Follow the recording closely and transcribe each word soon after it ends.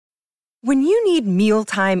When you need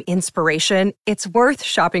mealtime inspiration, it's worth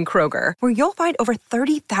shopping Kroger, where you'll find over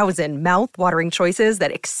 30,000 mouth-watering choices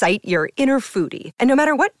that excite your inner foodie. And no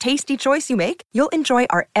matter what tasty choice you make, you'll enjoy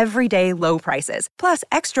our everyday low prices, plus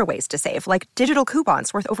extra ways to save, like digital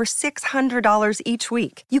coupons worth over $600 each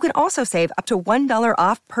week. You can also save up to $1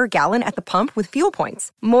 off per gallon at the pump with fuel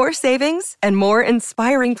points. More savings and more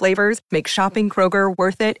inspiring flavors make shopping Kroger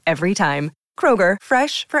worth it every time. Kroger,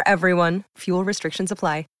 fresh for everyone. Fuel restrictions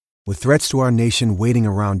apply. With threats to our nation waiting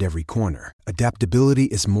around every corner, adaptability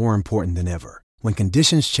is more important than ever. When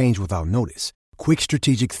conditions change without notice, quick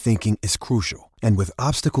strategic thinking is crucial. And with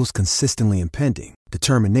obstacles consistently impending,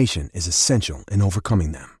 determination is essential in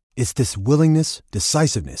overcoming them. It's this willingness,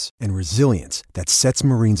 decisiveness, and resilience that sets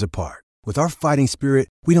Marines apart. With our fighting spirit,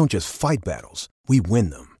 we don't just fight battles, we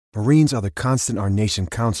win them. Marines are the constant our nation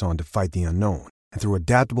counts on to fight the unknown. And through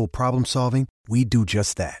adaptable problem solving, we do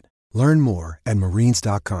just that. Learn more at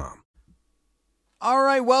marines.com. All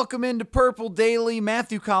right, welcome into Purple Daily.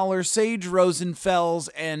 Matthew Collar, Sage Rosenfels,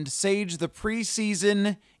 and Sage, the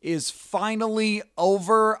preseason is finally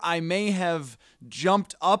over. I may have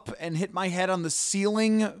jumped up and hit my head on the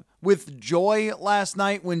ceiling with joy last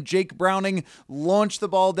night when Jake Browning launched the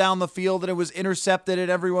ball down the field and it was intercepted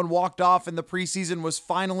and everyone walked off and the preseason was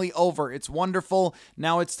finally over. It's wonderful.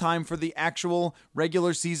 Now it's time for the actual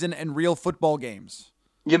regular season and real football games.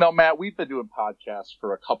 You know, Matt, we've been doing podcasts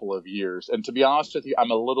for a couple of years, and to be honest with you,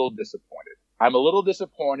 I'm a little disappointed. I'm a little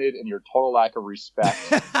disappointed in your total lack of respect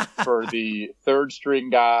for the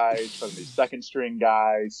third-string guys, some of these second-string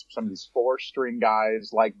guys, some of these fourth-string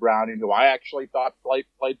guys like Browning, who I actually thought played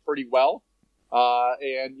pretty well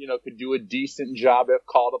and, you know, could do a decent job if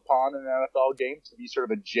called upon in an NFL game to be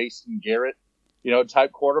sort of a Jason Garrett, you know,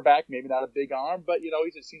 type quarterback. Maybe not a big arm, but, you know,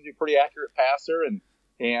 he seems to be a pretty accurate passer, and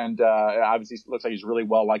obviously looks like he's really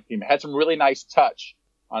well liked. He had some really nice touch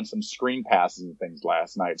on some screen passes and things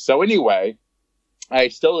last night. So anyway, I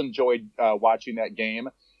still enjoyed watching that game,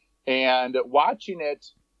 and watching it,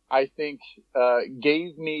 I think,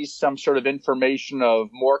 gave me some sort of information of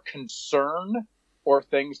more concern or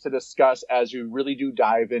things to discuss as we really do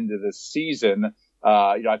dive into this season.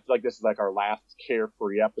 I feel like this is like our last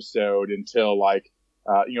carefree episode until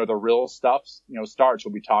the real stuff, starts.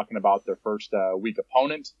 We'll be talking about their first week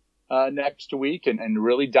opponent next week and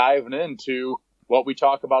really diving into what we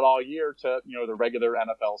talk about all year to, the regular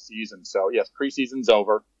NFL season. So, yes, preseason's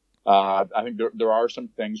over. I think there are some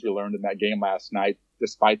things we learned in that game last night,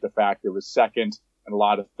 despite the fact it was second and a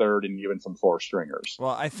lot of third and even some four stringers.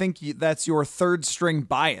 Well, I think that's your third string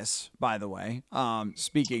bias, by the way,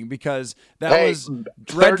 speaking, because that was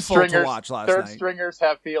dreadful to watch last night. Third stringers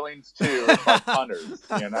have feelings too, like punters,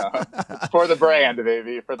 It's for the brand,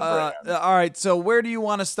 baby, for the brand. All right, so where do you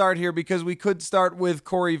want to start here? Because we could start with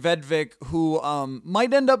Corey Vedvik, who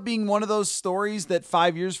might end up being one of those stories that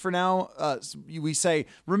 5 years from now we say,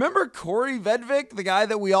 remember Corey Vedvik, the guy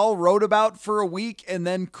that we all wrote about for a week and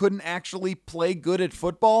then couldn't actually play good at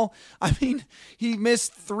football? I mean, he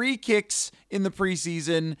missed 3 kicks in the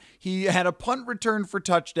preseason. He had a punt return for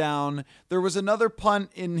touchdown. There was another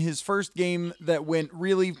punt in his first game that went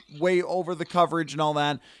really way over the coverage and all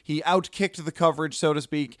that. He outkicked the coverage, so to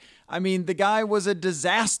speak. I mean, the guy was a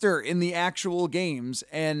disaster in the actual games,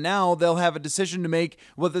 and now they'll have a decision to make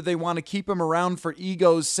whether they want to keep him around for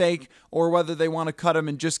ego's sake or whether they want to cut him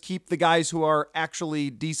and just keep the guys who are actually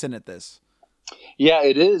decent at this. Yeah,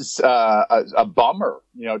 it is a bummer,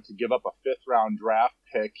 to give up a 5th-round draft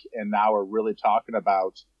pick, and now we're really talking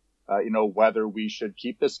about, whether we should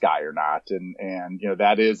keep this guy or not. And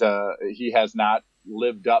that is he has not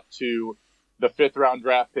lived up to the 5th-round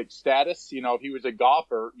draft pick status. If he was a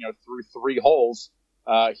golfer, through 3 holes,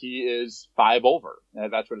 he is 5 over.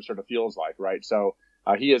 That's what it sort of feels like, right? So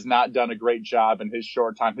he has not done a great job in his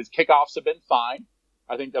short time. His kickoffs have been fine.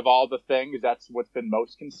 I think of all the things, that's what's been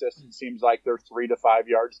most consistent. Seems like they're 3 to 5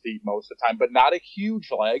 yards deep most of the time, but not a huge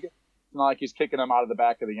leg. It's not like he's kicking them out of the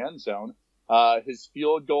back of the end zone. His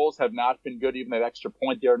field goals have not been good. Even that extra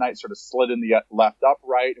point the other night sort of slid in the left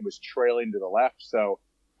upright and was trailing to the left. So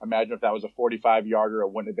imagine if that was a 45-yarder,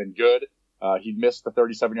 it wouldn't have been good. He missed the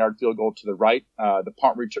 37-yard field goal to the right. The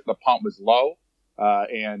punt was low,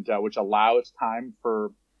 and which allows time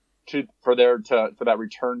for that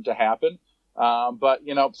return to happen. But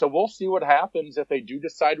so we'll see what happens if they do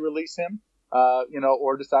decide to release him,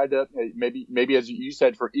 or decide to maybe as you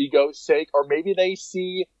said, for ego's sake, or maybe they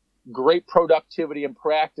see great productivity in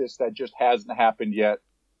practice that just hasn't happened yet,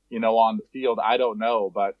 on the field. I don't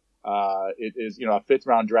know, but it is, a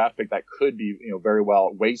 5th-round draft pick that could be, very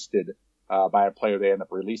well wasted by a player they end up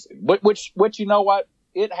releasing. Which you know what?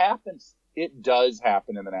 It happens. It does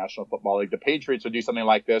happen in the National Football League. The Patriots would do something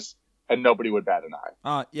like this and nobody would bat an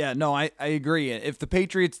eye. Yeah, no, I agree. If the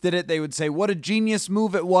Patriots did it, they would say what a genius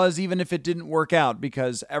move it was, even if it didn't work out,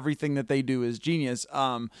 because everything that they do is genius.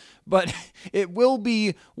 But it will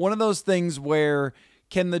be one of those things where,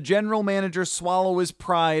 can the general manager swallow his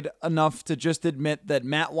pride enough to just admit that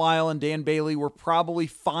Matt Weil and Dan Bailey were probably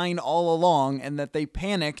fine all along, and that they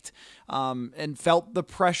panicked and felt the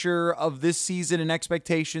pressure of this season and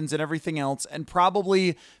expectations and everything else, and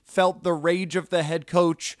probably felt the rage of the head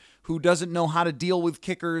coach who doesn't know how to deal with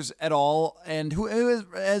kickers at all, and who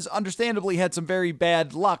has understandably had some very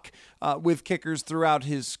bad luck with kickers throughout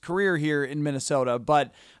his career here in Minnesota.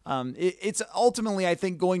 But it's ultimately, I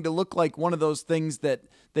think, going to look like one of those things that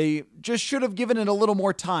they just should have given it a little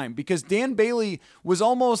more time, because Dan Bailey was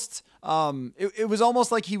almost, it was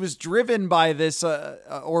almost like he was driven by this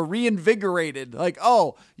or reinvigorated. Like,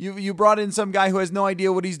 oh, you brought in some guy who has no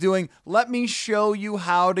idea what he's doing. Let me show you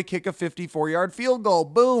how to kick a 54-yard field goal.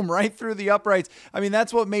 Boom, right through the uprights. I mean,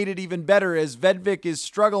 that's what made it even better. As Vedvik is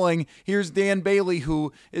struggling, here's Dan Bailey,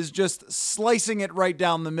 who is just slicing it right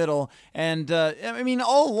down the middle. And I mean,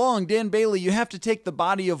 all along, Dan Bailey, you have to take the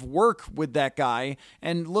body of work with that guy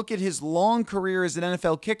and look at his long career as an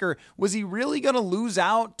NFL kicker. Was he really going to lose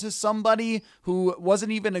out to somebody who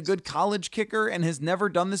wasn't even a good college kicker and has never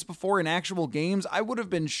done this before in actual games? I would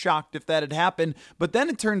have been shocked if that had happened. But then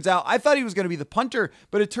it turns out, I thought he was going to be the punter,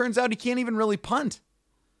 but it turns out he can't even really punt.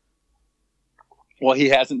 Well, he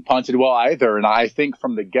hasn't punted well either, and I think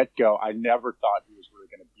from the get-go, I never thought he was really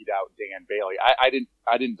going to beat out Dan Bailey.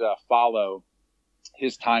 I didn't follow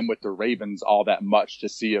his time with the Ravens all that much to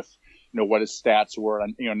see if, what his stats were.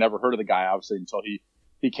 And, never heard of the guy, obviously, until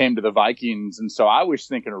he came to the Vikings. And so I was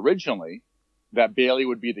thinking originally that Bailey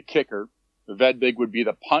would be the kicker, Vedvik would be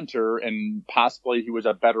the punter, and possibly he was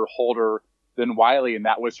a better holder than Wiley, and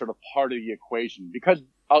that was sort of part of the equation. Because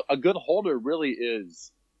a good holder really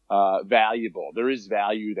is valuable. There is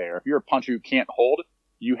value there. If you're a punter who can't hold,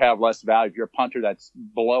 you have less value. If you're a punter that's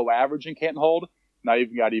below average and can't hold, now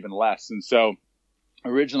you've got even less. And so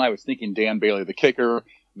originally I was thinking Dan Bailey, the kicker,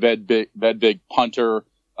 Vedvik punter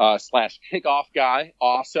slash kickoff guy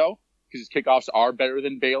also, because his kickoffs are better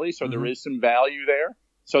than Bailey. So there is some value there.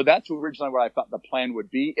 So that's originally what I thought the plan would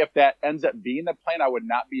be. If that ends up being the plan, I would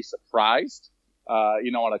not be surprised.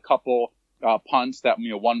 On a couple punts that,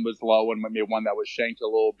 one was low and maybe one that was shanked a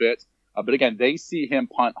little bit. But again, they see him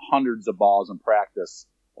punt hundreds of balls in practice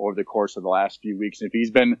over the course of the last few weeks. And if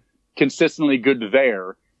he's been consistently good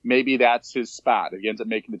there, maybe that's his spot. If he ends up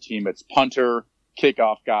making the team, it's punter,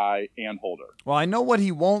 kickoff guy, and holder. Well, I know what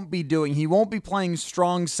he won't be doing. He won't be playing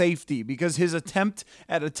strong safety, because his attempt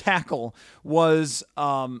at a tackle was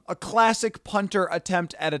a classic punter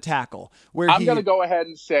attempt at a tackle. I'm going to go ahead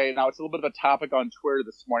and say, now it's a little bit of a topic on Twitter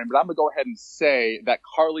this morning, but I'm going to go ahead and say that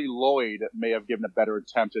Carly Lloyd may have given a better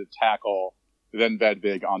attempt at a tackle than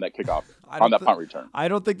Vedvik on that kickoff, on that punt return. I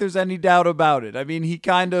don't think there's any doubt about it. I mean, he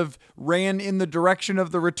kind of ran in the direction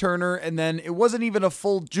of the returner, and then it wasn't even a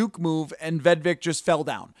full juke move, and Vedvik just fell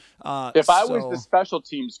down. If I was the special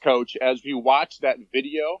teams coach, as we watched that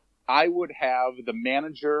video, I would have the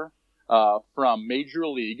manager from Major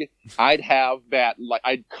League. I'd have that, like,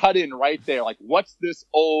 I'd cut in right there, like, what's this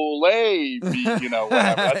ole, whatever.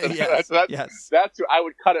 That's I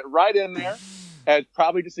would cut it right in there. And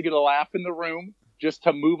probably just to get a laugh in the room, just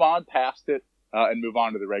to move on past it and move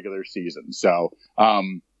on to the regular season. So,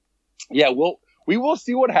 we will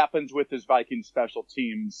see what happens with this Vikings special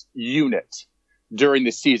teams unit during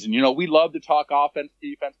the season. We love to talk offense,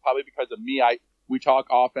 defense, probably because of me. We talk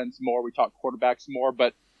offense more, we talk quarterbacks more,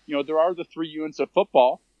 but there are the three units of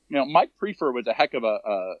football. Mike Prefer was a heck of a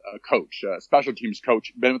coach, a special teams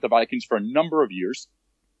coach, been with the Vikings for a number of years,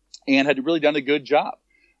 and had really done a good job.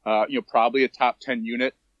 Probably a top 10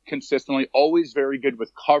 unit consistently, always very good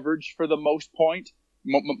with coverage for the most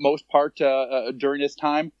part during his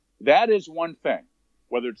time. That is one thing,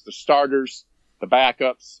 whether it's the starters, the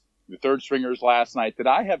backups, the third stringers last night, that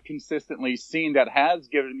I have consistently seen that has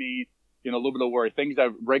given me, a little bit of worry. Things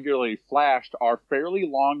I've regularly flashed are fairly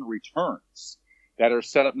long returns that are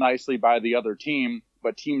set up nicely by the other team,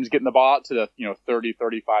 but teams getting the ball out to the, 30,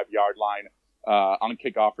 35 yard line on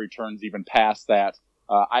kickoff returns, even past that.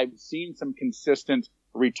 I've seen some consistent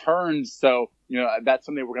returns, so that's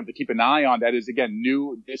something we're going to have to keep an eye on. That is, again,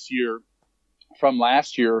 new this year from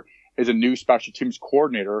last year, is a new special teams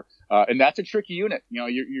coordinator, and that's a tricky unit.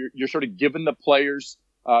 You're sort of given the players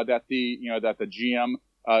that the GM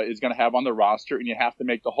is going to have on the roster, and you have to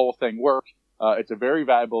make the whole thing work. It's a very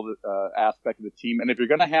valuable aspect of the team, and if you're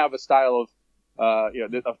going to have a style of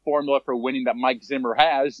a formula for winning that Mike Zimmer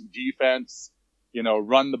has, defense,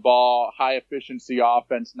 run the ball, high efficiency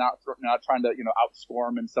offense, not trying to, outscore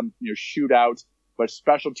them in some, shootout. But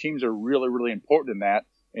special teams are really, really important in that.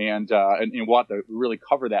 And we'll have to really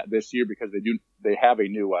cover that this year because they have a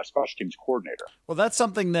new special teams coordinator. Well, that's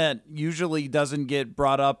something that usually doesn't get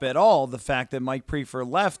brought up at all. The fact that Mike Priefer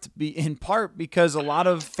left, in part because a lot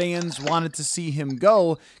of fans wanted to see him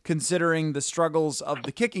go, considering the struggles of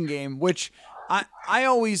the kicking game, which I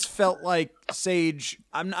always felt like, Sage,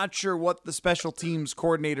 I'm not sure what the special teams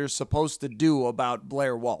coordinator is supposed to do about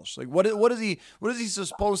Blair Walsh. Like, what is he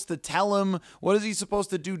supposed to tell him? What is he supposed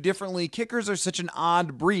to do differently? Kickers are such an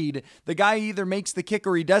odd breed. The guy either makes the kick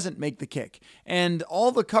or he doesn't make the kick. And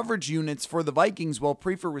all the coverage units for the Vikings while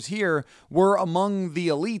Priefer was here were among the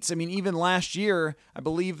elites. I mean, even last year, I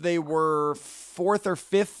believe they were 4th or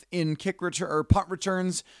 5th in kick return or punt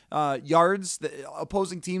returns yards. The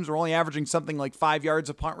opposing teams were only averaging something like 5 yards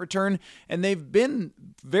a punt return, and they've been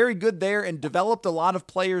very good there and developed a lot of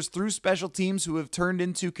players through special teams who have turned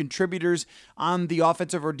into contributors on the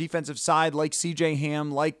offensive or defensive side, like CJ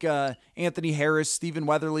Ham, like Anthony Harris, Stephen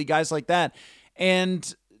Weatherly, guys like that.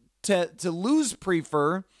 And to lose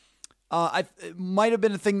Priefer, it might have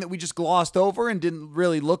been a thing that we just glossed over and didn't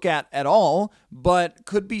really look at all, but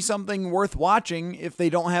could be something worth watching if they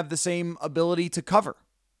don't have the same ability to cover.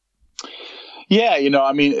 Yeah,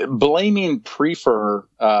 blaming Priefer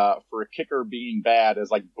for a kicker being bad is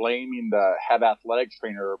like blaming the head athletic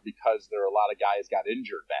trainer because there are a lot of guys got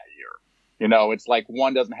injured that year. It's like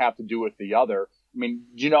one doesn't have to do with the other. I mean,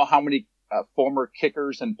 do you know how many former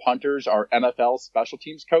kickers and punters are NFL special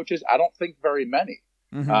teams coaches? I don't think very many.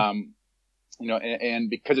 Mm-hmm. And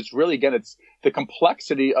because it's really, again, it's the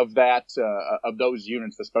complexity of that, of those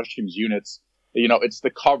units, the special teams units. It's the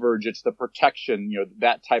coverage, it's the protection,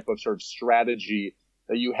 that type of sort of strategy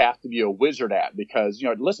that you have to be a wizard at because,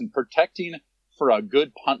 listen, protecting for a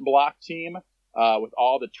good punt block team, with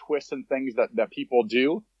all the twists and things that people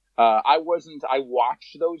do. I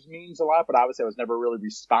watched those memes a lot, but obviously I was never really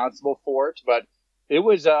responsible for it, but it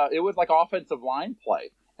was like offensive line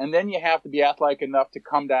play. And then you have to be athletic enough to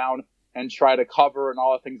come down and try to cover and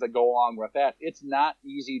all the things that go along with that. It's not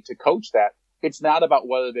easy to coach that. It's not about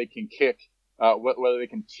whether they can kick. Whether they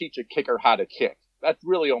can teach a kicker how to kick. That's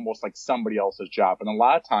really almost like somebody else's job. And a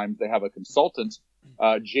lot of times they have a consultant.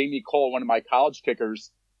 Jamie Cole, one of my college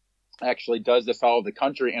kickers, actually does this all over the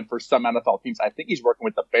country. And for some NFL teams, I think he's working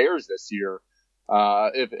with the Bears this year,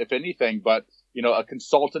 if anything. But, a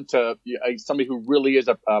consultant to somebody who really is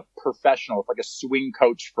a professional, like a swing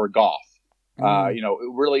coach for golf. It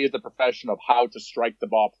really is a profession of how to strike the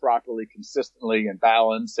ball properly, consistently, and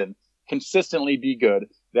balance, and consistently be good.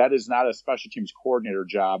 That is not a special teams coordinator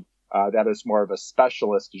job. That is more of a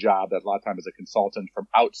specialist job that a lot of times is a consultant from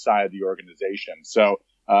outside the organization. So,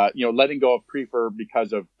 letting go of Priefer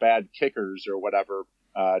because of bad kickers or whatever,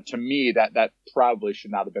 to me, that probably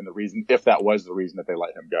should not have been the reason, if that was the reason that they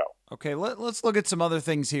let him go. Okay, let's look at some other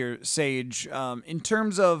things here, Sage. In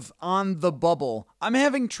terms of on the bubble, I'm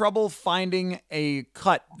having trouble finding a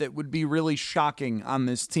cut that would be really shocking on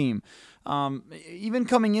this team. Even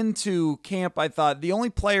coming into camp, I thought the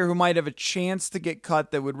only player who might have a chance to get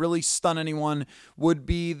cut that would really stun anyone would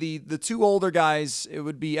be the two older guys. It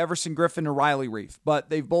would be Everson Griffin or Riley Reiff,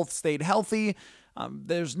 but they've both stayed healthy.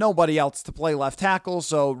 There's nobody else to play left tackle,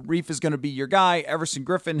 so Reiff is going to be your guy. Everson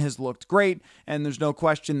Griffin has looked great, and there's no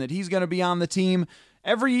question that he's going to be on the team.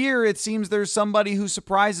 Every year, it seems there's somebody who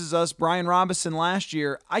surprises us. Brian Robinson last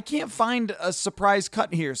year. I can't find a surprise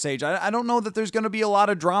cut here, Sage. I don't know that there's going to be a lot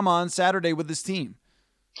of drama on Saturday with this team.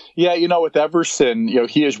 Yeah, with Everson,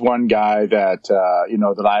 he is one guy that,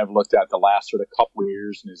 that I have looked at the last sort of couple of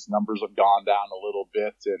years, and his numbers have gone down a little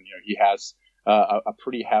bit, and, he has a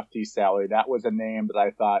pretty hefty salary. That was a name that I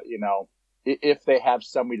thought, if they have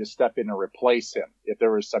somebody to step in and replace him, if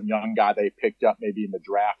there was some young guy they picked up maybe in the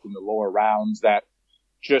draft in the lower rounds that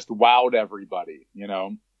just wowed everybody,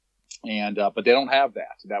 and but they don't have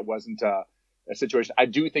that. That wasn't a situation. I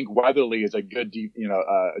do think Weatherly is a good,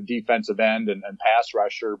 defensive end and pass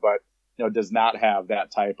rusher, but does not have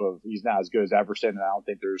that type of. He's not as good as Everson, and I don't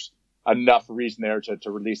think there's enough reason there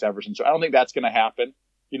to release Everson. So I don't think that's going to happen.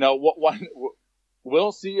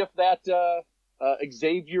 We'll see if that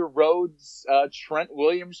Xavier Rhodes, Trent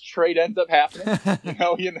Williams trade ends up happening.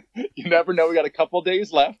 You never know. We got a couple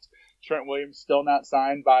days left. Trent Williams still not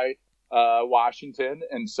signed by Washington,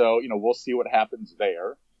 and so we'll see what happens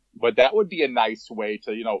there. But that would be a nice way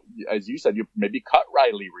to as you said, you maybe cut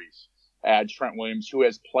Riley Reiff, add Trent Williams, who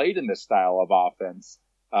has played in this style of offense.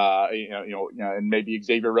 And maybe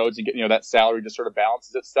Xavier Rhodes and get that salary just sort of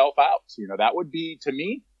balances itself out. That would be, to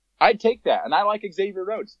me, I'd take that, and I like Xavier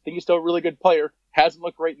Rhodes. I think he's still a really good player. hasn't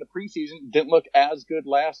looked great in the preseason, didn't look as good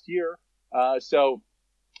last year. So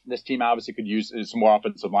this team obviously could use some more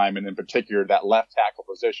offensive linemen, in particular that left tackle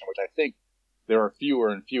position, which I think there are fewer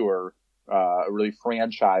and fewer really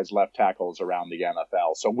franchise left tackles around the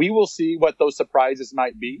NFL. So we will see what those surprises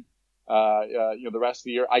might be, the rest of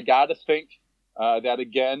the year. I got to think that,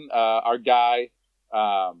 again, our guy,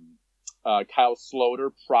 Kyle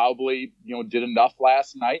Sloter probably, did enough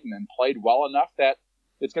last night and then played well enough that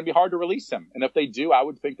it's going to be hard to release him. And if they do, I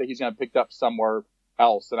would think that he's going to pick up somewhere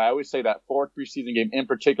else. And I always say that fourth preseason game in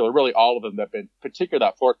particular, really all of them that have been, particularly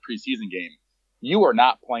that fourth preseason game, you are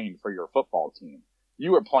not playing for your football team.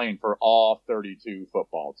 You are playing for all 32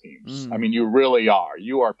 football teams. I mean, you really are.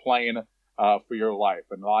 You are playing for your life.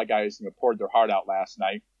 And a lot of guys poured their heart out last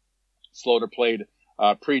night. Sloter played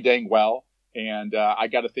pretty dang well. And I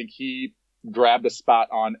got to think he grabbed a spot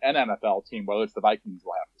on an NFL team, whether it's the Vikings,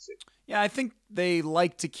 we'll have to see. Yeah, I think they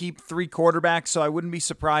like to keep 3 quarterbacks, so I wouldn't be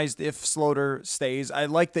surprised if Sloter stays. I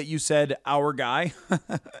like that you said our guy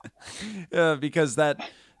because that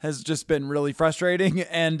has just been really frustrating.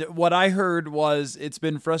 And what I heard was it's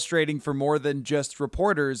been frustrating for more than just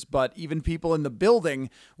reporters, but even people in the building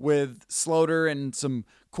with Sloter and some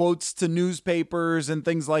quotes to newspapers and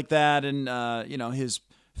things like that. And, his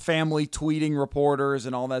family tweeting reporters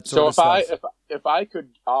and all that sort of stuff. So if I could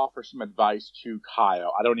offer some advice to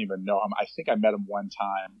Kyle, I don't even know him. I think I met him one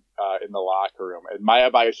time in the locker room. And my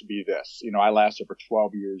advice would be this. I lasted for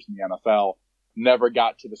 12 years in the NFL, never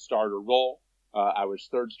got to the starter role. I was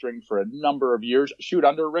third string for a number of years.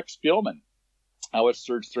 Under Rick Spielman. I was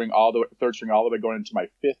third string all the way going into my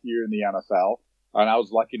 5th year in the NFL. And I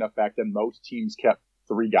was lucky enough back then most teams kept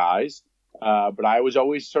 3 guys. But I was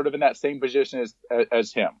always sort of in that same position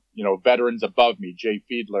as him. Veterans above me, Jay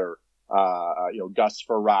Fiedler, Gus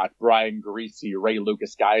Farrat, Brian Greasy, Ray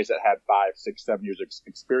Lucas, guys that had 5, 6, 7 years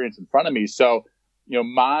experience in front of me. So,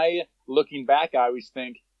 looking back, I always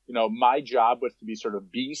think, my job was to be sort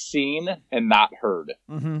of be seen and not heard,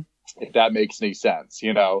 if that makes any sense,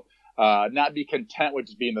 not be content with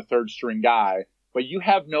just being the third string guy, but you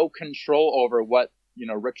have no control over what,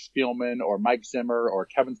 Rick Spielman or Mike Zimmer or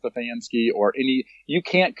Kevin Stefanski or you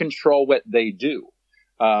can't control what they do.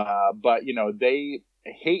 But, they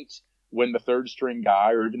hate when the third string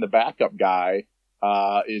guy or even the backup guy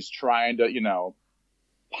is trying to,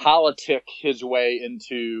 politic his way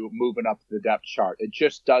into moving up the depth chart. It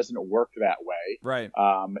just doesn't work that way. Right.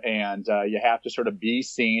 And you have to sort of be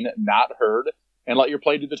seen, not heard, and let your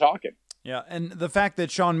play do the talking. Yeah, and the fact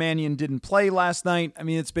that Sean Mannion didn't play last night, I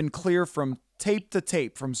mean, it's been clear from tape to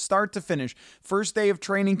tape, from start to finish, first day of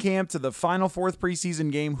training camp to the final 4th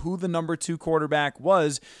preseason game, who the number 2 quarterback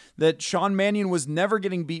was, that Sean Mannion was never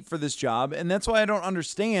getting beat for this job. And that's why I don't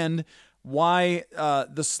understand why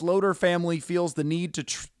the Sloter family feels the need to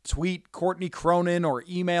tweet Courtney Cronin or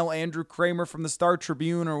email Andrew Kramer from the Star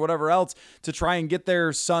Tribune or whatever else to try and get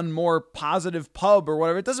their son more positive pub or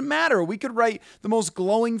whatever. It doesn't matter. We could write the most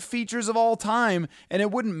glowing features of all time and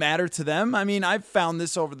it wouldn't matter to them. I mean, I've found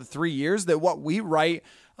this over the 3 years that what we write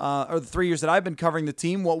or the 3 years that I've been covering the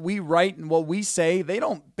team, what we write and what we say, they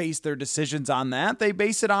don't base their decisions on that. They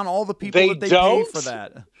base it on all the people that they pay for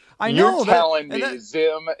that. I know. You're telling me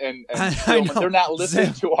Zim and Spielman, they're not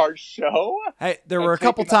listening to our show? Hey, there were a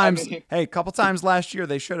couple times. A couple times last year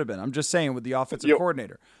they should have been. I'm just saying with the offensive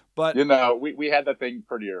coordinator. But we had that thing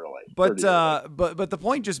pretty early. But the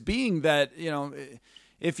point just being that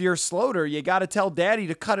if you're Sloter, you got to tell Daddy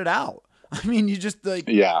to cut it out. I mean, you just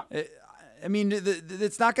I mean,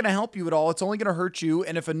 it's not going to help you at all. It's only going to hurt you.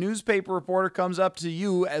 And if a newspaper reporter comes up to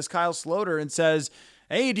you as Kyle Sloter and says,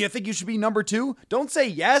 hey, do you think you should be number 2? Don't say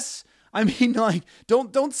yes. I mean,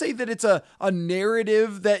 don't say that it's a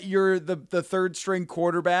narrative that you're the third string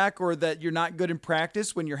quarterback or that you're not good in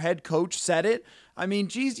practice when your head coach said it. I mean,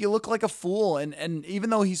 geez, you look like a fool. And even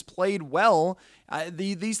though he's played well,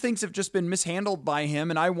 these things have just been mishandled by him.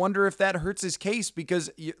 And I wonder if that hurts his case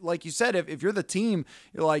because, like you said, if you're the team,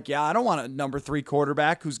 you're like, yeah, I don't want a number 3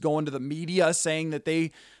 quarterback who's going to the media saying that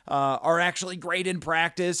they are actually great in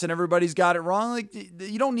practice and everybody's got it wrong. Like,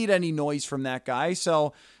 you don't need any noise from that guy.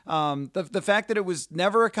 So the fact that it was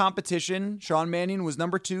never a competition, Sean Mannion was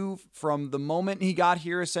number 2 from the moment he got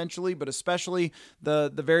here, essentially, but especially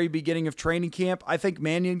the very beginning of training camp. I think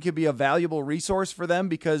Mannion could be a valuable resource for them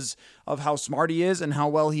because of how smart he is and how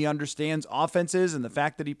well he understands offenses and the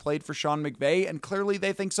fact that he played for Sean McVay, and clearly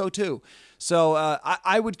they think so too. So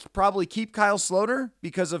I would probably keep Kyle Sloter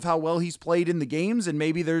because of how well he's played in the games, and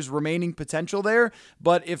maybe there's remaining potential there.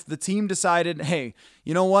 But if the team decided, hey,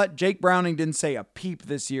 you know what, Jake Browning didn't say a peep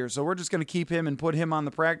this year, so we're just going to keep him and put him on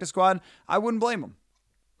the practice squad, I wouldn't blame him.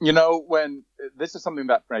 When this is something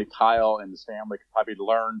that Kyle and his family could probably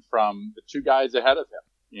learn from the two guys ahead of him.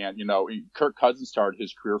 And, Kirk Cousins started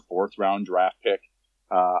his career 4th round draft pick.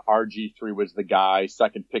 RG3 was the guy,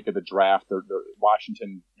 2nd pick of the draft.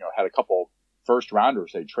 Washington, had a couple first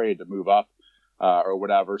rounders they traded to move up, or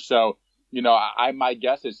whatever. So, my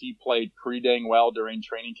guess is he played pretty dang well during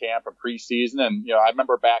training camp and preseason. And, I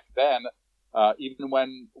remember back then, even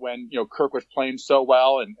when Kirk was playing so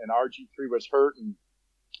well and RG3 was hurt, and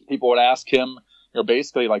people would ask him,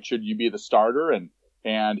 basically like, should you be the starter?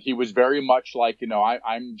 And he was very much like,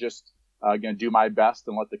 I'm just going to do my best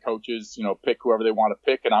and let the coaches, pick whoever they want to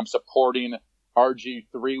pick. And I'm supporting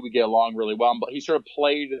RG3. We get along really well. But he sort of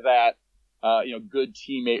played that, good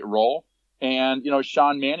teammate role. And,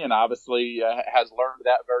 Sean Mannion obviously has learned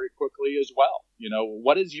that very quickly as well.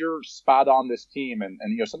 What is your spot on this team? And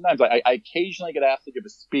sometimes I occasionally get asked to give a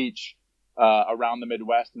speech around the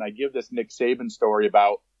Midwest, and I give this Nick Saban story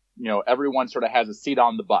about, everyone sort of has a seat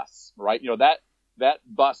on the bus, right? That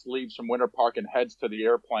bus leaves from Winter Park and heads to the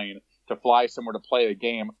airplane to fly somewhere to play a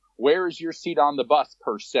game. Where is your seat on the bus,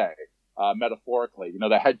 per se, metaphorically?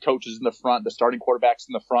 The head coach is in the front, the starting quarterback's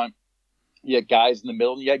in the front, you got guys in the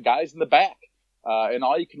middle, and you got guys in the back. And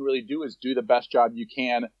all you can really do is do the best job you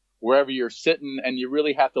can wherever you're sitting, and you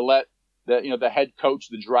really have to let the head coach,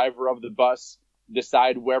 the driver of the bus,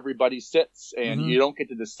 decide where everybody sits. And you don't get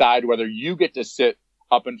to decide whether you get to sit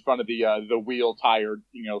up in front of the wheel tire,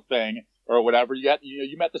 thing or whatever. You have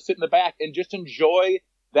to sit in the back and just enjoy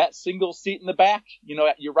that single seat in the back.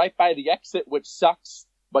 You're right by the exit, which sucks,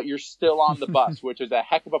 but you're still on the bus, which is a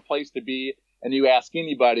heck of a place to be. And you ask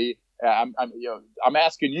anybody, I'm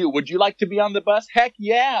asking you, would you like to be on the bus? Heck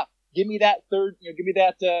yeah. Give me that third, give me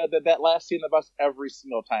that last seat in the bus every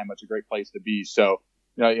single time. That's a great place to be. So,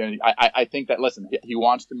 I think that, listen, he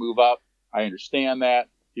wants to move up. I understand that.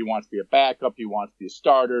 He wants to be a backup. He wants to be a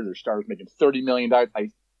starter. There's starters making $30 million.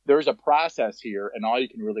 There's a process here, and all you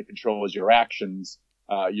can really control is your actions.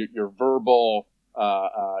 Your verbal,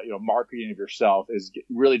 marketing of yourself is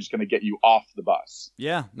really just going to get you off the bus.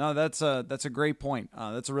 Yeah, no, that's a great point.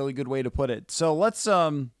 That's a really good way to put it. So let's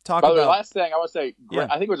talk about. By the way, last thing I would say,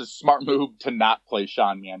 I think it was a smart move to not play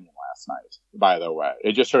Sean Mannion last night. By the way,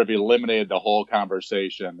 it just sort of eliminated the whole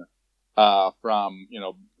conversation from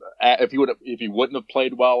if he wouldn't have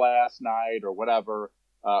played well last night or whatever.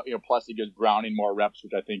 Plus he gives Browning more reps,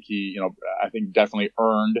 which I think I think definitely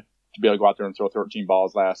earned to be able to go out there and throw 13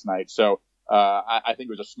 balls last night. So I think it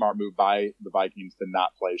was a smart move by the Vikings to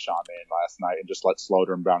not play Sean Mannion last night and just let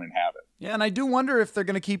Slaughter and Browning have it. Yeah, and I do wonder if they're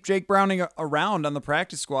going to keep Jake Browning around on the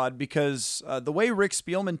practice squad, because the way Rick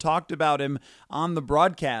Spielman talked about him on the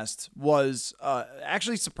broadcast was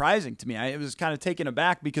actually surprising to me. I was kind of taken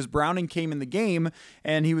aback because Browning came in the game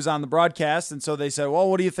and he was on the broadcast, and so they said, well,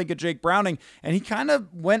 what do you think of Jake Browning? And he kind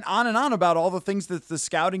of went on and on about all the things that the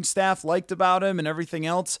scouting staff liked about him and everything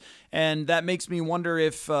else, and that makes me wonder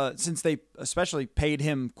if, since they especially paid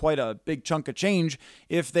him quite a big chunk of change,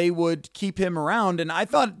 if they would keep him around. And I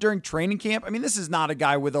thought during training camp, I mean, this is not a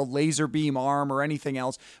guy with a laser beam arm or anything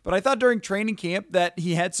else, but I thought during training camp that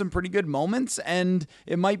he had some pretty good moments, and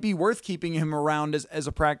it might be worth keeping him around as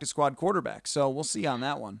a practice squad quarterback. So we'll see on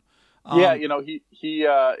that one. Yeah,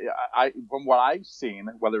 from what I've seen,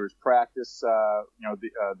 whether it's practice,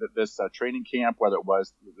 this training camp, whether it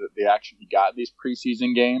was the action he got in these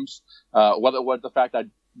preseason games, whether it was the fact I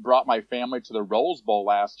brought my family to the Rose Bowl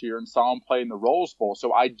last year and saw him play in the Rose Bowl.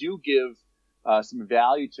 So I do give some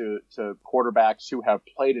value to quarterbacks who have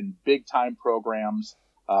played in big time programs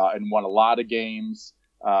and won a lot of games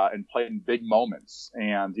and played in big moments.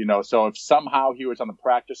 And, so if somehow he was on the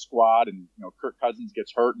practice squad and, Kirk Cousins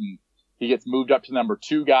gets hurt and he gets moved up to number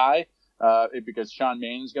 2 guy because Sean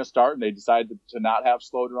Mannion's going to start and they decide to not have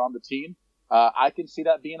Slaughter on the team, I can see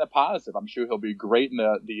that being a positive. I'm sure he'll be great in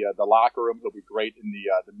the locker room. He'll be great in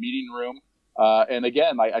the meeting room. And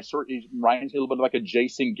again, I sort of reminds me a little bit like a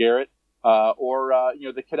Jason Garrett or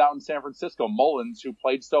the kid out in San Francisco, Mullins, who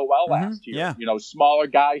played so well last year. Yeah. Smaller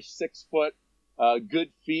guy, 6 foot,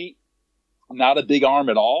 good feet, not a big arm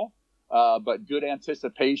at all, but good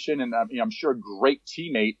anticipation, and I'm sure a great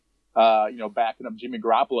teammate. Backing up Jimmy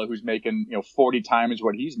Garoppolo, who's making 40 times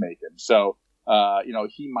what he's making. So.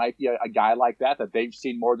 He might be a guy like that they've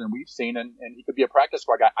seen more than we've seen, and he could be a practice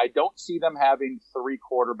squad guy. I don't see them having 3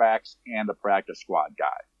 quarterbacks and a practice squad guy.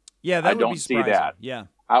 Yeah, that would be surprising. See that. Yeah.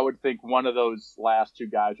 I would think one of those last 2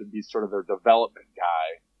 guys would be sort of their development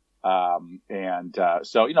guy. But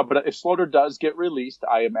if Slaughter does get released,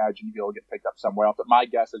 I imagine he'll get picked up somewhere else. But my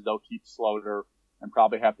guess is they'll keep Slaughter and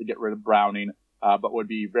probably have to get rid of Browning. but would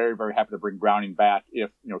be very, very happy to bring Browning back if,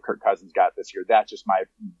 Kirk Cousins got it this year. That's just my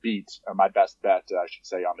my best bet, I should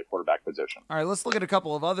say, on the quarterback position. All right, let's look at a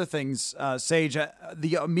couple of other things, Sage.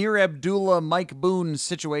 The Ameer Abdullah, Mike Boone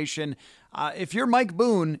situation. If you're Mike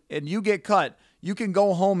Boone and you get cut, you can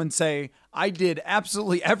go home and say, I did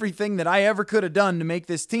absolutely everything that I ever could have done to make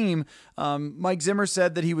this team. Mike Zimmer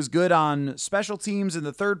said that he was good on special teams in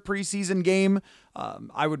the third preseason game.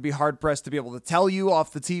 I would be hard-pressed to be able to tell you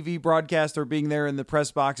off the TV broadcast or being there in the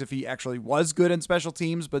press box if he actually was good in special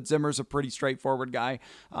teams, but Zimmer's a pretty straightforward guy.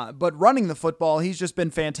 But running the football, he's just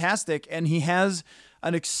been fantastic, and he has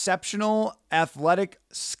an exceptional athletic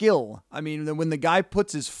skill. I mean, when the guy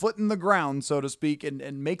puts his foot in the ground, so to speak,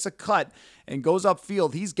 and makes a cut and goes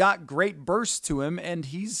upfield, he's got great bursts to him, and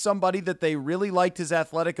he's somebody that they really liked his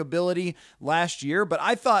athletic ability last year. But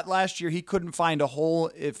I thought last year he couldn't find a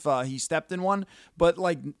hole if he stepped in one. But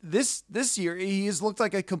like this year, he has looked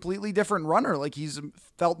like a completely different runner. Like he's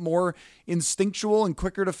felt more instinctual and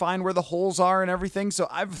quicker to find where the holes are and everything. So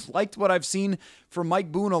I've liked what I've seen from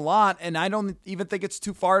Mike Boone a lot, and I don't even think it's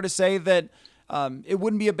too far to say that it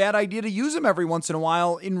wouldn't be a bad idea to use him every once in a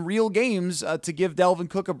while in real games to give Dalvin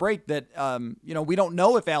Cook a break. That we don't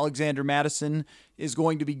know if Alexander Mattison is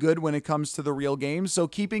going to be good when it comes to the real games. So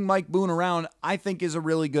keeping Mike Boone around, I think, is a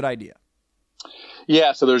really good idea.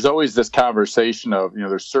 Yeah, so there's always this conversation of,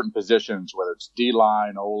 there's certain positions, whether it's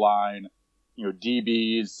D-line, O-line,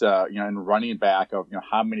 DBs, and running back of,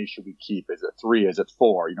 how many should we keep? Is it 3? Is it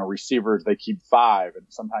 4? Receivers, they keep 5, and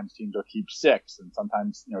sometimes teams will keep 6, and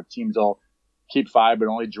sometimes, teams will keep 5 but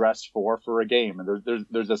only dress 4 for a game. And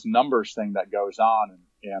there's this numbers thing that goes on,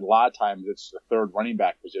 and a lot of times it's the third running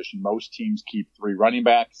back position. Most teams keep 3 running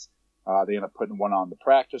backs. They end up putting one on the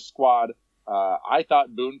practice squad. I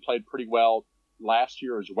thought Boone played pretty well last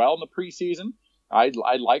year as well in the preseason. I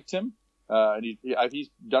liked him. And he's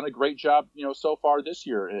done a great job, so far this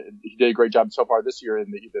year. He did a great job so far this year in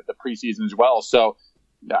the preseason as well. So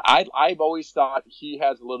I've always thought he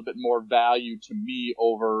has a little bit more value to me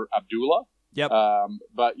over Abdullah. Yep.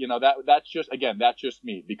 But that's just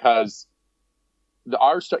me, because the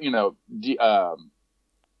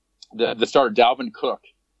starter Dalvin Cook,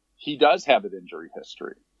 he does have an injury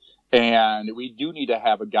history. And we do need to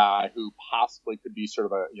have a guy who possibly could be sort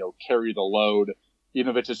of carry the load.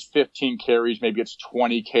 Even if it's just 15 carries, maybe it's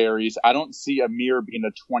 20 carries. I don't see Ameer being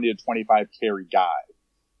a 20 to 25 carry guy.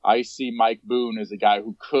 I see Mike Boone as a guy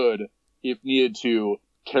who could, if needed to,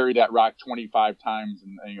 carry that rock 25 times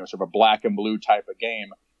in sort of a black and blue type of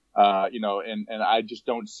game. And I just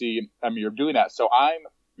don't see Ameer doing that. So I'm,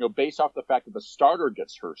 based off the fact that the starter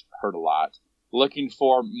gets hurt a lot, looking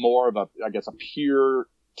for more of a pure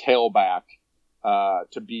tailback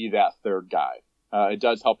to be that third guy. It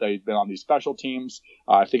does help that he's been on these special teams.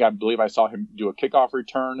 I believe I saw him do a kickoff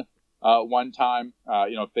return one time.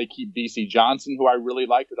 If they keep BC Johnson, who I really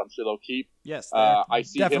like, which I'm sure they'll keep. Yes, I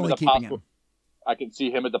see him as a possible. Him. I can see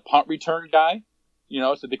him as a punt return guy.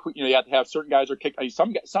 So you have to have certain guys kick.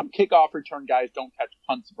 Some kickoff return guys don't catch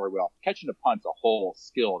punts very well. Catching a punt's a whole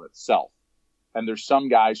skill in itself, and there's some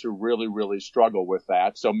guys who really, really struggle with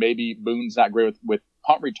that. So maybe Boone's not great with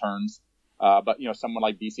punt returns. But someone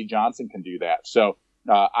like BC Johnson can do that. So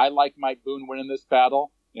I like Mike Boone winning this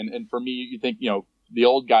battle. And for me, you think the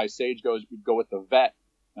old guy Sage go with the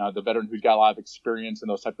veteran who's got a lot of experience and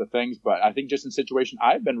those types of things. But I think just in situation,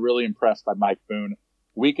 I've been really impressed by Mike Boone,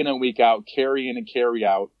 week in and week out, carry in and carry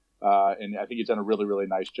out, and I think he's done a really, really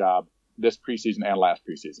nice job this preseason and last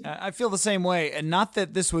preseason. I feel the same way, and not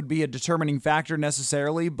that this would be a determining factor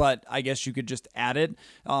necessarily, but I guess you could just add it.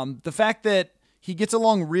 The fact that he gets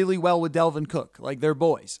along really well with Dalvin Cook. Like, they're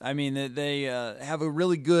boys. I mean, they have a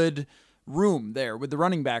really good room there with the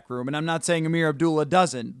running back room. And I'm not saying Ameer Abdullah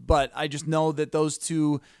doesn't, but I just know that those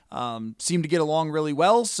two seem to get along really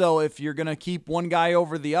well. So if you're going to keep one guy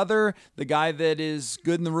over the other, the guy that is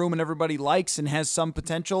good in the room and everybody likes and has some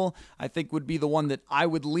potential, I think would be the one that I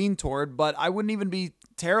would lean toward. But I wouldn't even be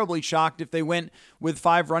terribly shocked if they went with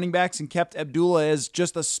 5 running backs and kept Abdullah as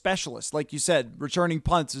just a specialist. Like you said, returning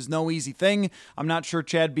punts is no easy thing. I'm not sure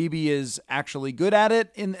Chad Beebe is actually good at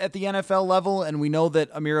it at the NFL level, and we know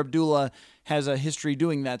that Ameer Abdullah has a history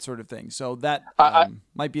doing that sort of thing. So that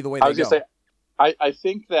might be the way they go. I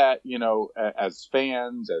think that, as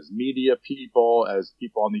fans, as media people, as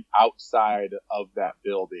people on the outside of that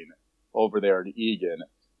building over there at Egan,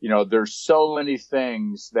 there's so many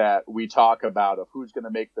things that we talk about of who's going to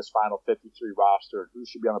make this final 53 roster, and who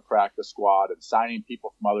should be on the practice squad, and signing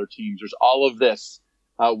people from other teams. There's all of this,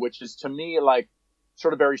 which is to me like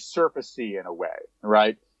sort of very surfacey in a way,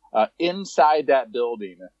 right? Inside that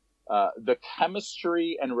building, the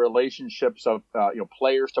chemistry and relationships of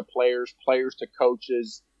players to players, players to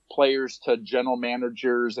coaches, players to general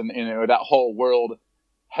managers, and that whole world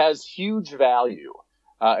has huge value.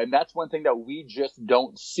 And that's one thing that we just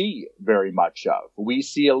don't see very much of. We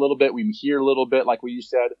see a little bit, we hear a little bit, like what you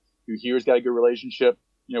said. You hear he's got a good relationship,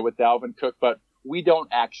 with Dalvin Cook, but we don't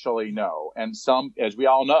actually know. And some, as we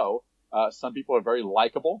all know, some people are very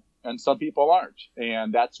likable and some people aren't.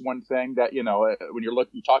 And that's one thing that, when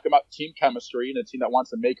you talk about team chemistry and a team that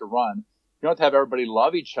wants to make a run, you don't have to have everybody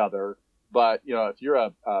love each other. But, if you're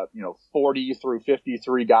a 40 through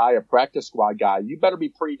 53 guy, a practice squad guy, you better be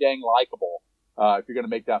pretty dang likable if you're going to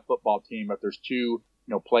make that football team. If there's two,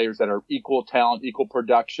 players that are equal talent, equal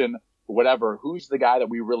production, whatever, who's the guy that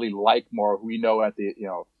we really like more, who we know at the,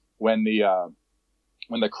 when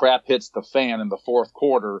the crap hits the fan in the fourth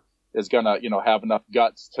quarter is going to, have enough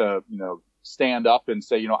guts to, stand up and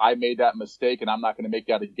say, I made that mistake and I'm not going to make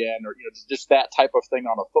that again. Or, just that type of thing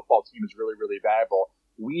on a football team is really, really valuable.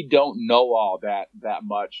 We don't know all that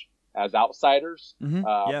much as outsiders. Mm-hmm.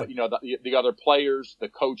 But, the other players, the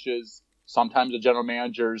coaches, sometimes the general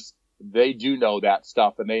managers, they do know that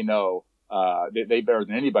stuff, and they know they better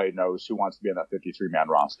than anybody knows who wants to be on that 53-man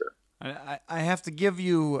roster. I have to give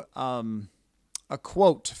you a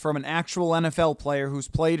quote from an actual NFL player who's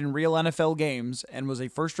played in real NFL games and was a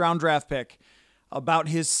first-round draft pick about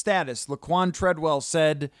his status. Laquan Treadwell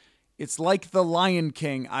said, "It's like the Lion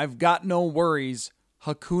King. I've got no worries.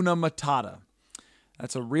 Hakuna Matata."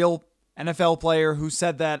 That's a real NFL player who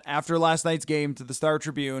said that after last night's game to the Star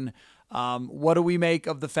Tribune. What do we make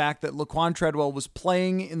of the fact that Laquan Treadwell was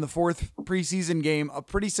playing in the fourth preseason game a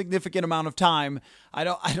pretty significant amount of time? I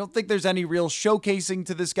don't think there's any real showcasing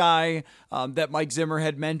to this guy that Mike Zimmer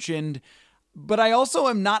had mentioned. But I also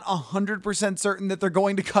am not 100% certain that they're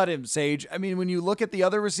going to cut him, Sage. I mean, when you look at the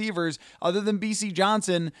other receivers, other than BC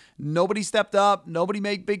Johnson, nobody stepped up. Nobody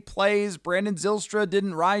made big plays. Brandon Zylstra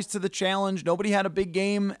didn't rise to the challenge. Nobody had a big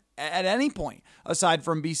game at any point aside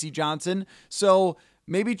from BC Johnson. So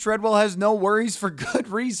maybe Treadwell has no worries for good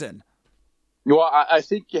reason. Well, I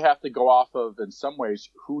think you have to go off of, in some ways,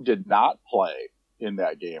 who did not play in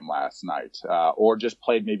that game last night, or just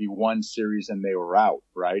played maybe one series and they were out,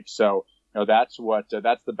 right? So, that's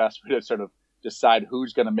the best way to sort of decide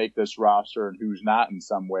who's going to make this roster and who's not in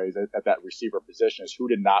some ways at that receiver position, is who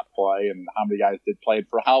did not play and how many guys did play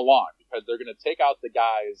for how long, because they're going to take out the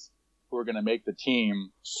guys who are going to make the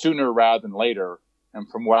team sooner rather than later. And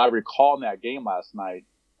from what I recall in that game last night,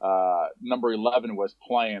 number 11 was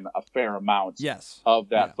playing a fair amount of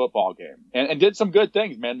that football game and did some good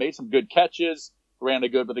things, man. Made some good catches, ran a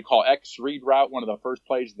good, what they call X read route, one of the first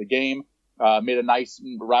plays of the game. Made a nice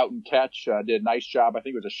route and catch, did a nice job. I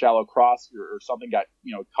think it was a shallow cross or something, got,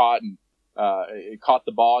 caught and it caught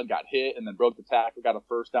the ball and got hit and then broke the tackle, got a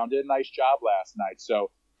first down, did a nice job last night. So,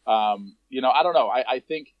 I don't know. I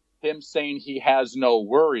think him saying he has no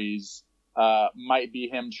worries might be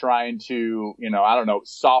him trying to,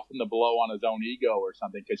 soften the blow on his own ego or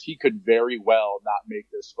something, because he could very well not make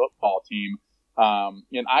this football team.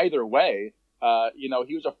 In either way,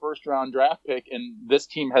 he was a first-round draft pick, and this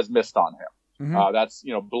team has missed on him. Mm-hmm. That's,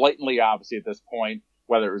 blatantly obvious at this point,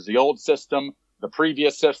 whether it was the old system, the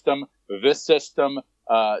previous system, this system,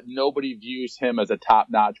 nobody views him as a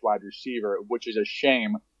top-notch wide receiver, which is a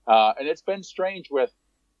shame. And it's been strange with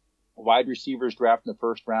wide receivers drafted in the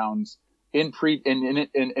first rounds in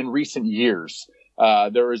recent years.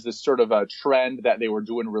 There was this sort of a trend that they were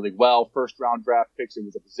doing really well. First-round draft picks, it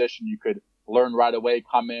was a position you could learn right away,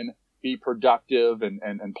 come in, be productive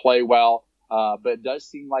and play well. But it does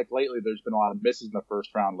seem like lately there's been a lot of misses in the first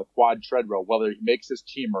round. Laquan Treadwell, whether he makes his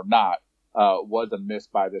team or not, was a miss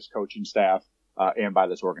by this coaching staff and by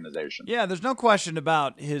this organization. Yeah, there's no question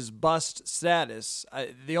about his bust status.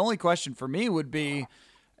 The only question for me would be,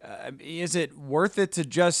 is it worth it to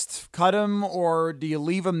just cut him, or do you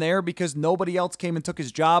leave him there because nobody else came and took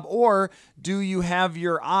his job? Or do you have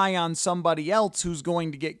your eye on somebody else who's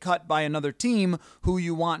going to get cut by another team who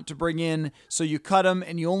you want to bring in? So you cut him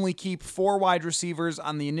and you only keep 4 wide receivers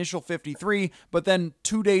on the initial 53, but then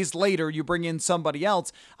 2 days later you bring in somebody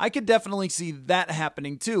else. I could definitely see that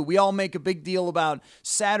happening too. We all make a big deal about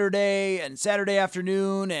Saturday and Saturday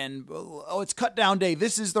afternoon and, it's cut down day.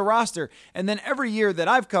 This is the roster. And then every year that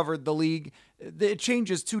I've covered the league, it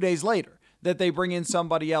changes 2 days later, that they bring in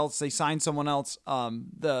somebody else, they sign someone else.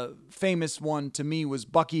 The famous one to me was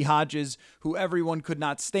Bucky Hodges, who everyone could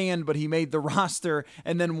not stand, but he made the roster,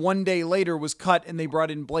 and then 1 day later was cut and they brought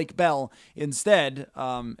in Blake Bell instead.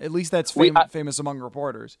 At least that's famous among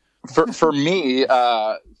reporters. For me,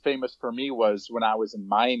 famous for me was when I was in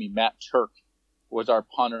Miami, Matt Turk was our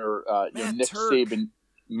punter. Nick Saban.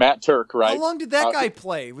 Matt Turk, right? How long did that guy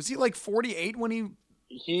play? Was he like 48 when he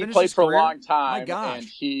played for career? a long time? My gosh. And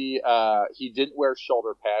he didn't wear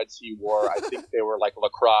shoulder pads. He wore, I think they were like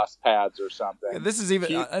lacrosse pads or something. Yeah, this is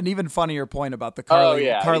an even funnier point about the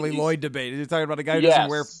Carly Lloyd debate. You're talking about a guy who doesn't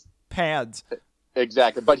wear pads.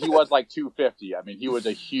 Exactly, but he was like 250. I mean, he was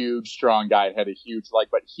a huge, strong guy and had a huge leg.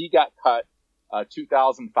 But he got cut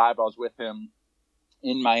 2005. I was with him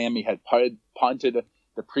in Miami. Had punted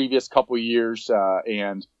the previous couple years,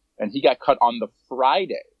 and he got cut on the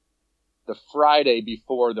Friday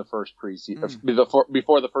before the first preseason,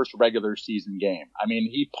 before the first regular season game. I mean,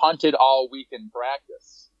 he punted all week in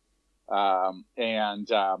practice, and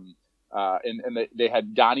they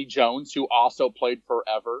had Donnie Jones, who also played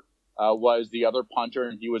forever. Was the other punter,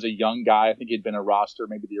 and he was a young guy. I think he'd been a roster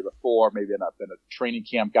maybe the year before, maybe not been a training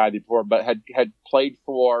camp guy before, but had played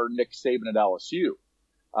for Nick Saban at LSU.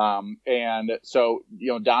 And so,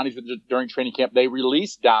 Donnie's during training camp, they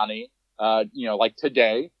released Donnie, like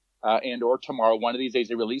today, and or tomorrow, one of these days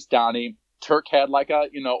they released Donnie. Turk had like a,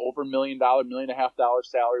 over $1 million, $1.5 million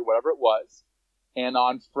salary, whatever it was. And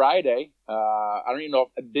on Friday, I don't even know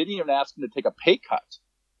if they didn't even ask him to take a pay cut.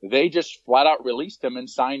 They just flat out released him and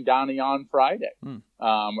signed Donnie on Friday,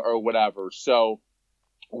 or whatever. So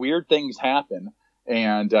weird things happen.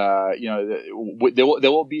 And, there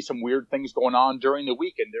will be some weird things going on during the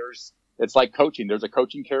week. And it's like coaching. There's a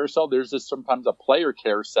coaching carousel. There's sometimes a player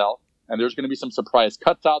carousel, and there's going to be some surprise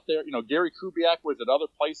cuts out there. Gary Kubiak was at other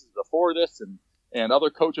places before this, and other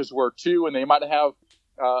coaches were too. And they might have,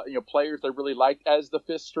 players they really liked as the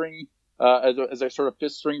fifth string, as a sort of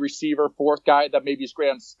fifth string receiver, fourth guy that maybe is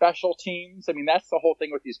great on special teams. I mean, that's the whole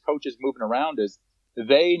thing with these coaches moving around is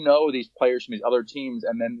they know these players from these other teams.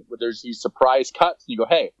 And then there's these surprise cuts and you go,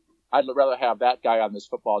 hey, I'd rather have that guy on this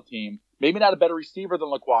football team. Maybe not a better receiver than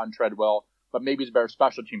Laquan Treadwell, but maybe he's a better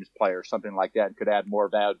special teams player, something like that, and could add more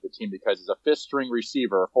value to the team because as a fifth string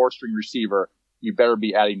receiver, a fourth string receiver, you better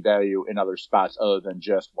be adding value in other spots other than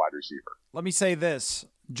just wide receiver. Let me say this.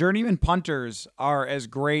 Journeyman punters are as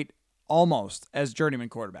great almost as journeyman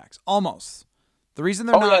quarterbacks. Almost. The reason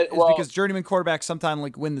they're not is because journeyman quarterbacks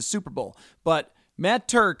sometimes win the Super Bowl. But Matt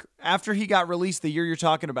Turk, after he got released the year you're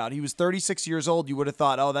talking about, he was 36 years old. You would have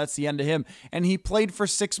thought, oh, that's the end of him. And he played for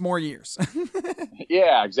 6 more years.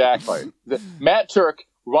 Yeah, exactly. Matt Turk,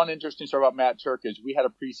 one interesting story about Matt Turk is we had a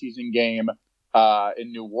preseason game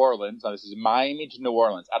in New Orleans. Now, this is Miami to New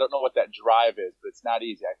Orleans. I don't know what that drive is, but it's not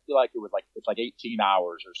easy. I feel like it's like 18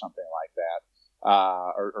 hours or something like that.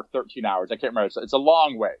 Or 13 hours. I can't remember. It's a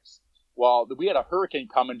long ways. Well, we had a hurricane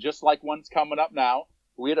coming, just like one's coming up now.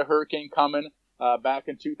 We had a hurricane coming back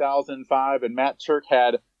in 2005, and Matt Turk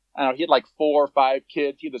had, he had like 4 or 5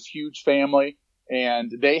 kids. He had this huge family,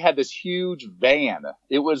 and they had this huge van.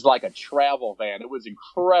 It was like a travel van. It was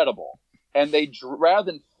incredible. And they,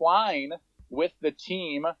 rather than flying with the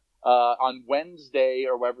team on Wednesday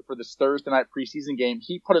or whatever for this Thursday night preseason game,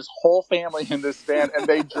 he put his whole family in this van, and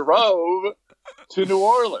they drove to New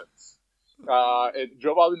Orleans. It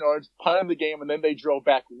drove out to New Orleans, punted the game, and then they drove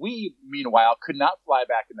back. We, meanwhile, could not fly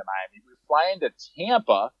back into Miami. We were flying to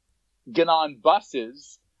Tampa, get on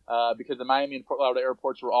buses, because the Miami and Fort Lauderdale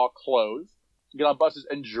airports were all closed, get on buses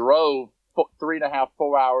and drove 3.5,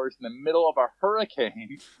 4 hours in the middle of a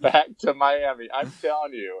hurricane back to Miami. I'm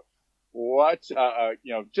telling you, what,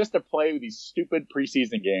 just to play with these stupid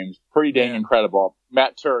preseason games, pretty dang incredible.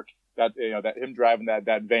 Matt Turk, that him driving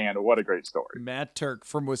that van, what a great story. Matt Turk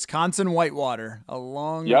from Wisconsin Whitewater, a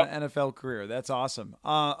long NFL career. That's awesome.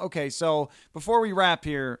 Okay, so before we wrap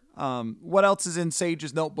here, what else is in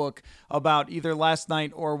Sage's notebook about either last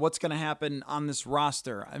night or what's going to happen on this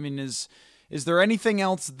roster? I mean, is there anything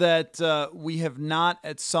else that we have not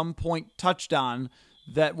at some point touched on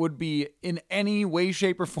that would be in any way,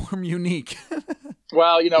 shape, or form unique?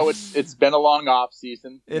 Well, it's been a long off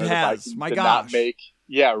season. It has. My gosh.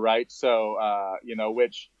 Yeah, right. So,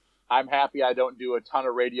 which I'm happy I don't do a ton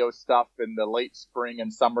of radio stuff in the late spring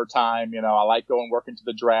and summertime. I like going working to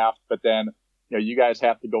the draft, but then, you guys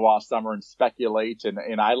have to go all summer and speculate.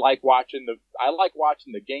 And I like watching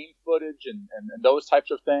the game footage and those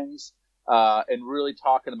types of things, and really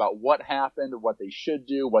talking about what happened, what they should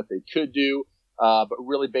do, what they could do, but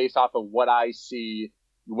really based off of what I see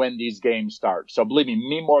when these games start. So believe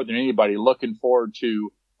me more than anybody, looking forward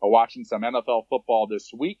to watching some NFL football this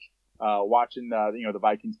week, watching the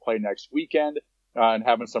Vikings play next weekend, and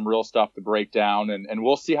having some real stuff to break down. And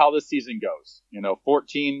we'll see how this season goes.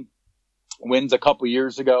 14 wins a couple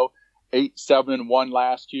years ago, 8-7-1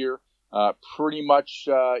 last year. Pretty much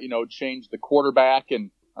changed the quarterback and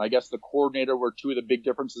I guess the coordinator were two of the big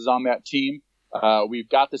differences on that team. We've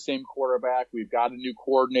got the same quarterback. We've got a new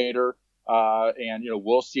coordinator. And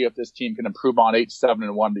we'll see if this team can improve on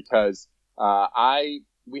 8-7-1, because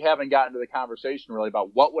we haven't gotten to the conversation really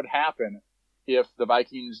about what would happen if the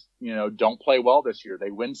Vikings, don't play well this year.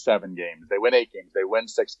 They win 7 games, they win 8 games, they win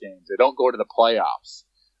 6 games, they don't go to the playoffs.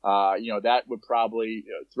 That would probably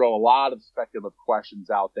throw a lot of speculative questions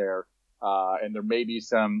out there. And there may be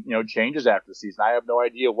some, changes after the season. I have no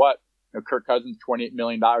idea what. Kirk Cousins, $28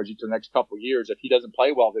 million each of the next couple of years. If he doesn't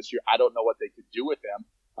play well this year, I don't know what they could do with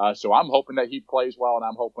him. So I'm hoping that he plays well, and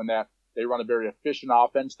I'm hoping that they run a very efficient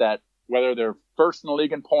offense, that whether they're first in the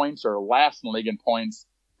league in points or last in the league in points,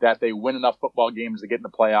 that they win enough football games to get in the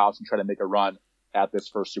playoffs and try to make a run at this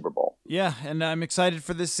first Super Bowl. Yeah, and I'm excited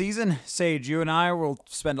for this season. Sage, you and I will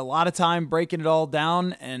spend a lot of time breaking it all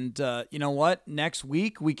down, and you know what? Next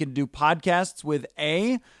week we can do podcasts with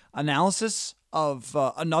analysis of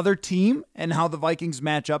another team and how the Vikings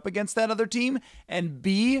match up against that other team, and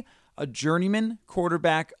B, a journeyman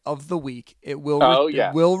quarterback of the week. It will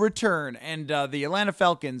it will return, and the Atlanta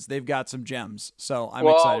Falcons, they've got some gems, so I'm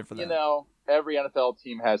excited for that. Every NFL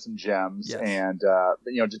team has some gems. Yes. And,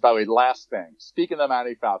 just by the way, last thing, speaking of the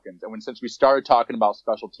Miami Falcons, and since we started talking about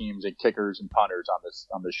special teams and kickers and punters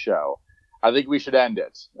on this show, I think we should end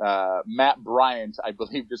it. Matt Bryant, I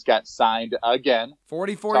believe, just got signed again.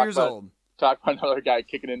 44 years old. Talk about another guy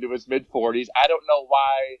kicking into his mid-40s. I don't know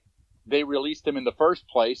why they released him in the first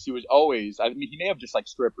place. He was always, he may have just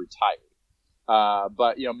straight retired.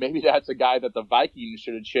 But, maybe that's a guy that the Vikings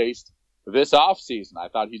should have chased this offseason. I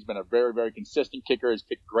thought he's been a very, very consistent kicker. He's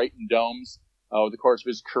kicked great in domes over the course of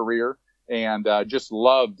his career, and just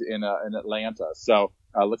loved in Atlanta. So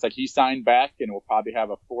looks like he signed back, and we'll probably have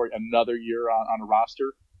another year on a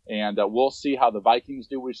roster. And we'll see how the Vikings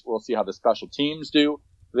do. We'll see how the special teams do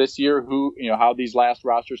this year. How these last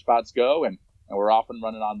roster spots go, and we're off and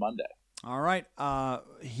running on Monday. All right.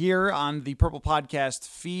 Here on the Purple Podcast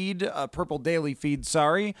feed, Purple Daily feed,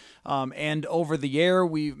 and over the air,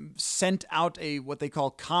 we sent out what they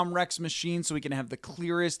call Comrex machine, so we can have the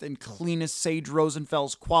clearest and cleanest Sage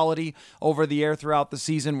Rosenfels quality over the air throughout the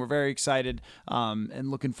season. We're very excited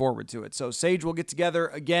and looking forward to it. So Sage, we'll get together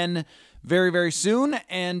again very, very soon,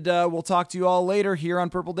 and we'll talk to you all later here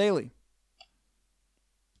on Purple Daily.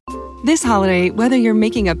 This holiday, whether you're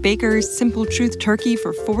making a Baker's Simple Truth turkey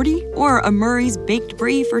for 40 or a Murray's Baked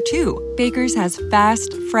Brie for 2, Baker's has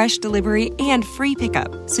fast, fresh delivery and free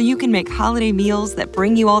pickup, so you can make holiday meals that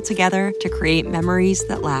bring you all together to create memories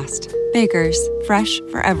that last. Baker's, fresh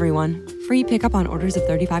for everyone. Free pickup on orders of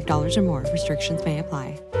 $35 or more. Restrictions may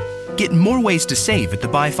apply. Get more ways to save at the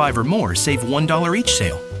Buy 5 or More Save $1 each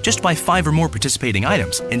sale. Just buy 5 or more participating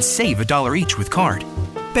items and save $1 each with card.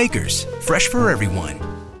 Baker's, fresh for everyone.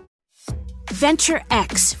 Venture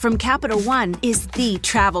X from Capital One is the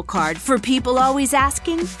travel card for people always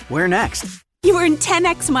asking, where next? You earn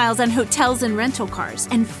 10x miles on hotels and rental cars,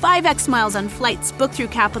 and 5x miles on flights booked through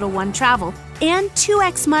Capital One Travel, and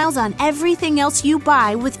 2x miles on everything else you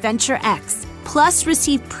buy with Venture X. Plus,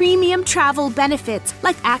 receive premium travel benefits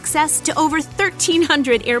like access to over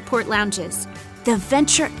 1,300 airport lounges. The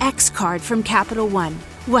Venture X card from Capital One.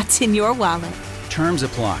 What's in your wallet? Terms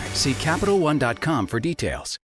apply. See CapitalOne.com for details.